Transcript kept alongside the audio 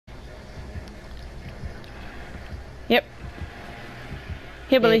Yep.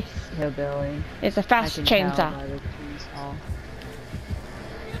 Hillbilly. It's hillbilly. It's a fast I can tell chainsaw. by the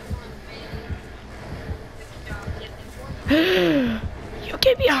chainsaw. You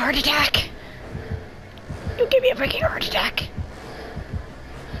gave me a heart attack. You gave me a freaking heart attack.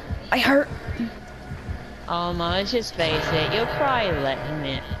 I hurt. Let's just face it. You'll probably let him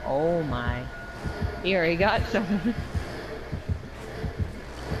in. Oh my. He already got someone.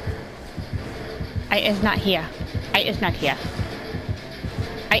 I is not here. I is not here.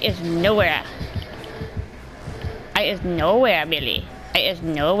 I is nowhere. I is nowhere, Billy. I is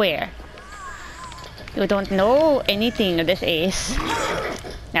nowhere. You don't know anything of this ace.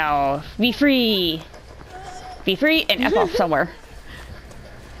 Now, be free. Be free and F off somewhere.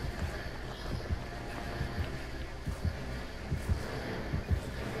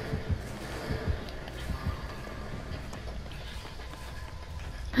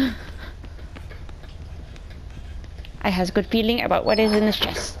 I has a good feeling about what is in this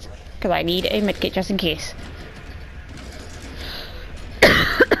chest. Because I need a medkit just in case.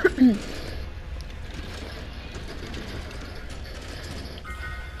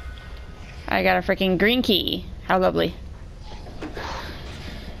 I got a freaking green key. How lovely.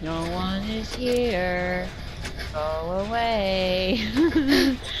 No one is here. Go away.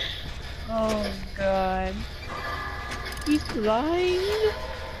 Oh god. He's blind.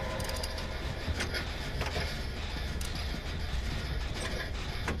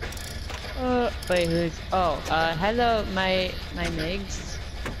 Wait, who's... Oh, hello, my Migs.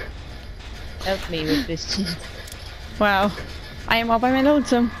 Help me with this cheese. Wow. I am all by my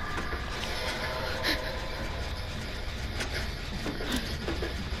lonesome.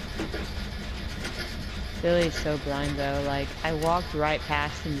 Billy's so blind though, like, I walked right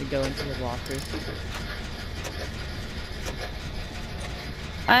past him to go into the locker.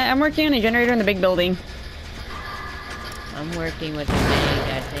 I'm working on a generator in the big building. I'm working with a Meg,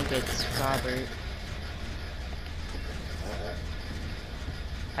 I think it's Robert.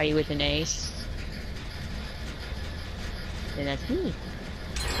 Are you with an ace? Then that's me.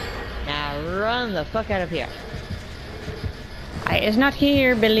 Now run the fuck out of here. I is not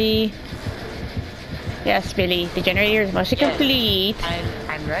here, Billy. Yes, Billy. The generator is mostly complete.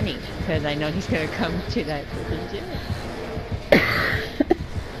 I'm running because I know he's gonna come to that freaking gym.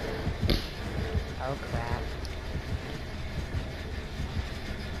 Oh crap.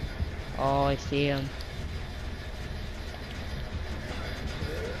 Oh, I see him.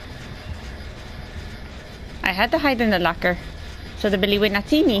 I had to hide in the locker so the Billy would not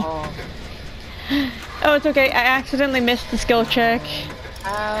see me. Oh. Oh, it's okay. I accidentally missed the skill check.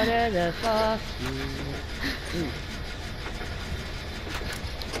 How did the fuck you?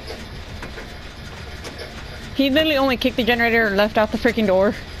 He literally only kicked the generator and left out the freaking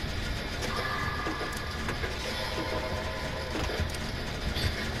door.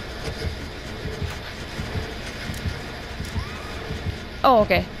 Oh,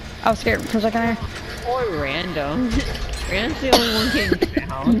 okay. I was scared for a second there. Or random. Random's the only one getting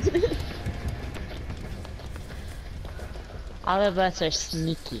found. All of us are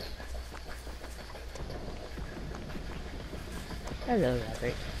sneaky. Hello,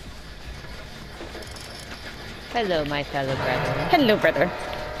 Robert. Hello, my fellow brother. Hello, brother.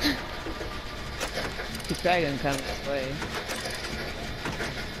 He's probably gonna come this way.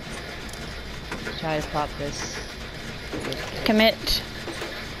 Try to pop this. Commit.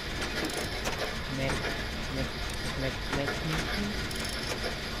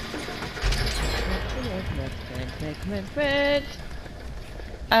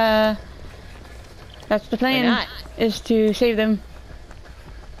 That's the plan. Why not? Is to save them.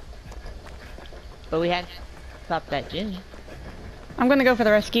 But we have to stop that Ginny. I'm gonna go for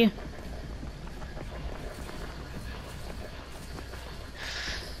the rescue.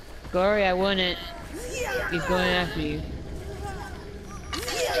 Gory, I wouldn't. He's going after you.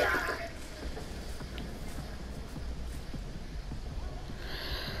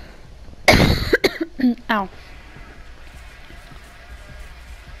 Ow.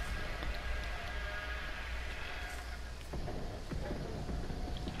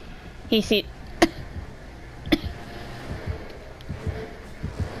 He see.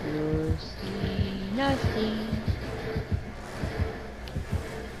 You see nothing.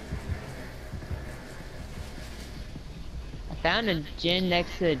 I found a gin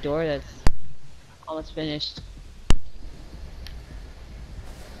next to the door that's almost finished.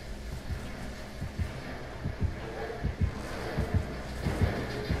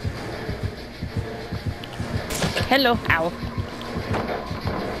 Hello. Ow.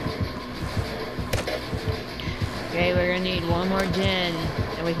 Okay, we're gonna need one more gin,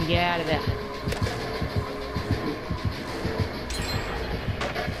 and we can get out of it.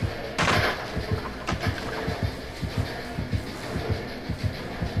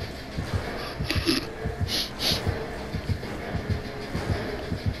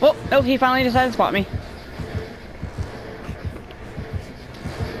 Oh, no, he finally decided to spot me.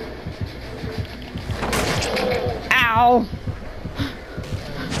 Ow!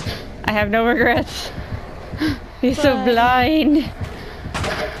 I have no regrets. He's so blind.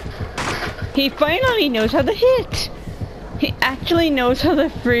 He finally knows how to hit. He actually knows how to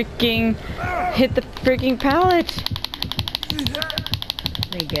freaking hit the freaking pallet.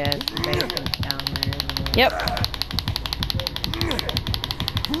 I guess bacon's down there. Yep.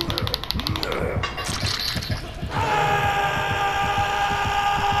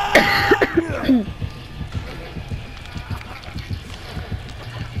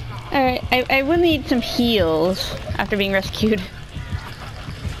 Alright, I will need some heals after being rescued.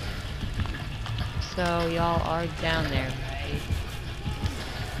 So y'all are down there, right?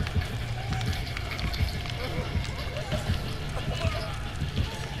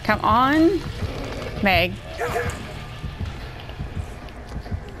 Come on, Meg.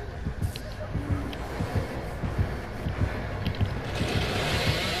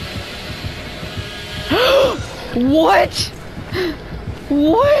 What?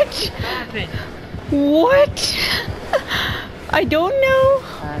 What? What? I don't know.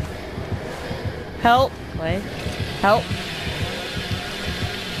 Help. What? Help.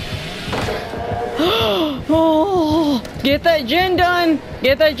 Oh, get that gen done.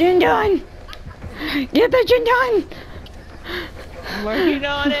 Get that gen done. Get that gen done. I'm working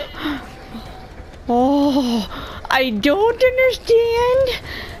on it. Oh, I don't understand.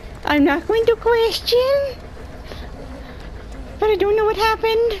 I'm not going to question. But I don't know what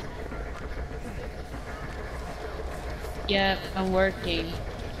happened. Yep, I'm working.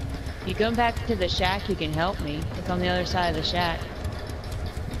 You come back to the shack, you can help me. It's on the other side of the shack.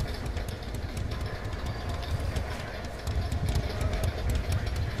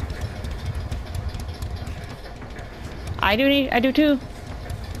 I do too.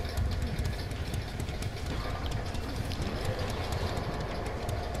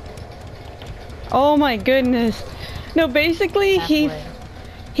 Oh my goodness. No, basically he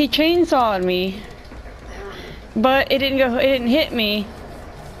chainsawed me. But it didn't hit me.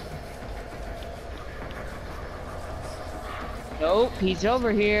 Nope, he's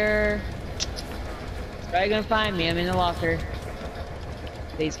over here. He's probably gonna find me. I'm in the locker.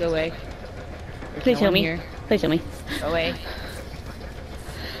 Please go away. There's Please no heal one me. here. Please heal me. Go away.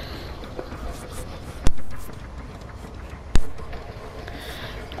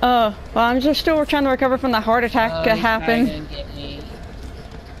 Well, I'm just still trying to recover from the heart attack that happened. He's probably gonna get me.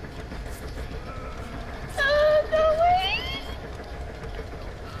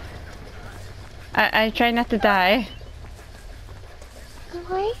 I try not to die.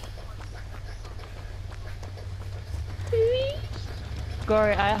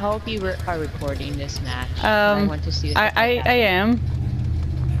 Gory, I hope you are recording this match. I want to see what I am.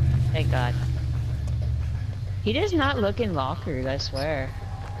 Thank God. He does not look in lockers, I swear.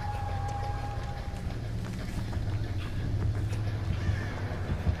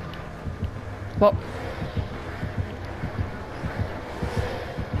 Well,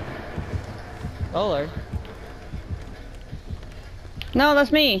 Roller. no,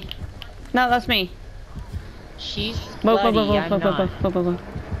 that's me. No, that's me. She's bloody, I'm not. Whoa.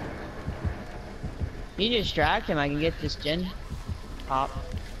 You distract him, I can get this gen pop.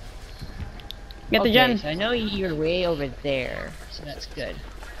 Get the Okay, gen. so I know you're way over there, so that's good.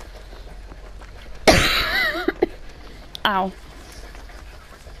 Ow.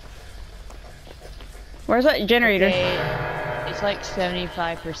 Where's that generator? Okay, it's like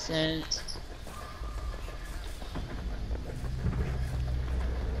 75%.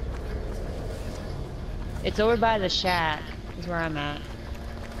 It's over by the shack, is where I'm at.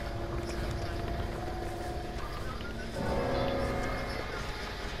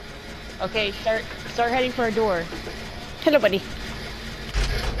 Okay, start heading for a door. Hello, buddy.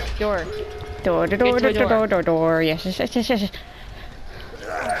 Door. Door. Yes.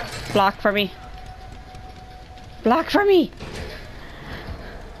 Block for me. Block for me.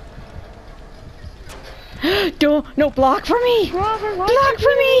 No, block for me. Robert, Block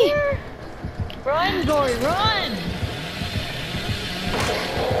for me. Here? Run, Gory, run!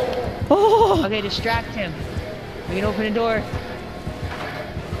 Oh. Okay, distract him. We can open the door.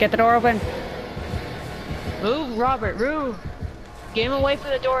 Get the door open. Move, Robert, move! Get him away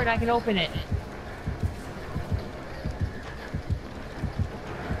from the door and I can open it.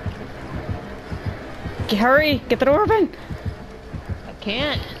 Hurry, get the door open. I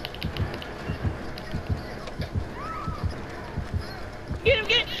can't. Get him,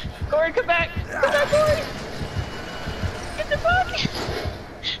 get him! Gory, come back! Come back, Gory! Get the fuck!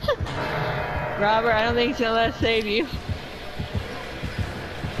 Robert, I don't think he's gonna let us save you.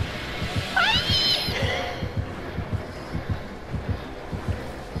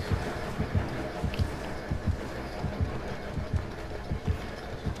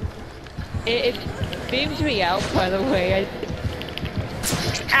 It beamed me out, by the way.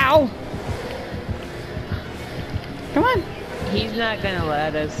 Ow! Come on. He's not gonna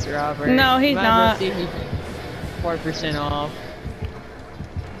let us, Robert. No, he's not. See if he 4% off.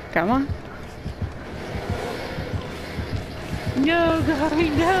 Come on. No, Gory,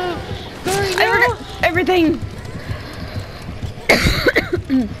 no! Gory, no! I forgot everything!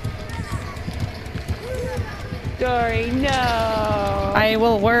 Gory, no! I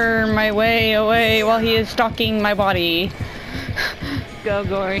will worm my way away while he is stalking my body. Go,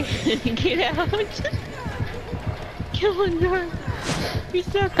 Gory. Get out. Kill him, Gory. You're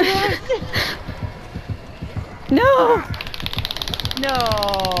so close. No! No!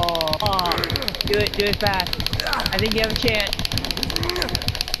 Aw. Do it fast. I think you have a chance.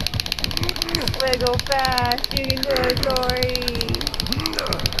 Way to go fast. You can do it, Gory.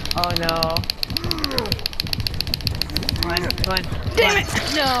 Oh no. Come on, come on. Damn it!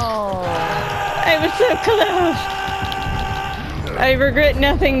 No! I was so close! I regret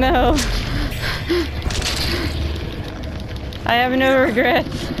nothing though. I have no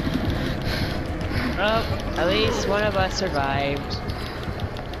regrets. Well, at least one of us survived.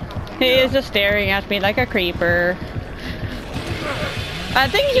 He is just staring at me like a creeper. I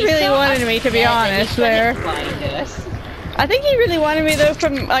think he really wanted me, to be honest, there. I think he really wanted me though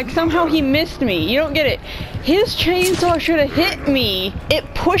from, like, somehow he missed me. You don't get it. His chainsaw should have hit me. It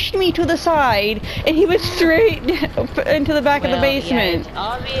pushed me to the side, and he was straight into the back of the basement. Yeah, it's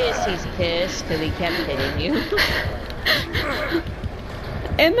obvious he's pissed because he kept hitting you.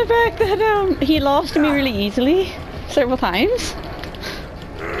 And the fact that he lost me really easily several times.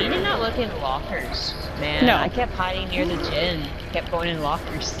 He did not look in lockers, man. No. I kept hiding near the gym. Kept going in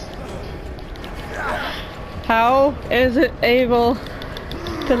lockers. How is it able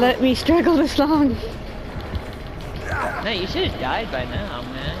to let me struggle this long? No, you should have died by now,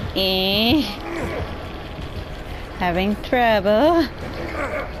 man. Having trouble.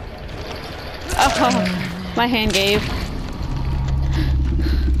 Oh, my hand gave.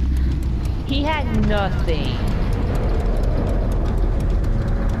 He had nothing.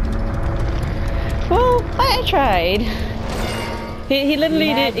 Well, I tried. He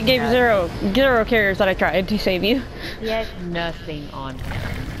literally gave zero cares that I tried to save you. He had nothing on him.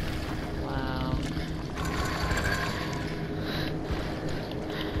 Wow.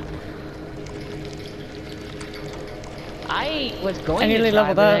 I was going to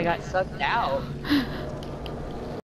try, but I got sucked out.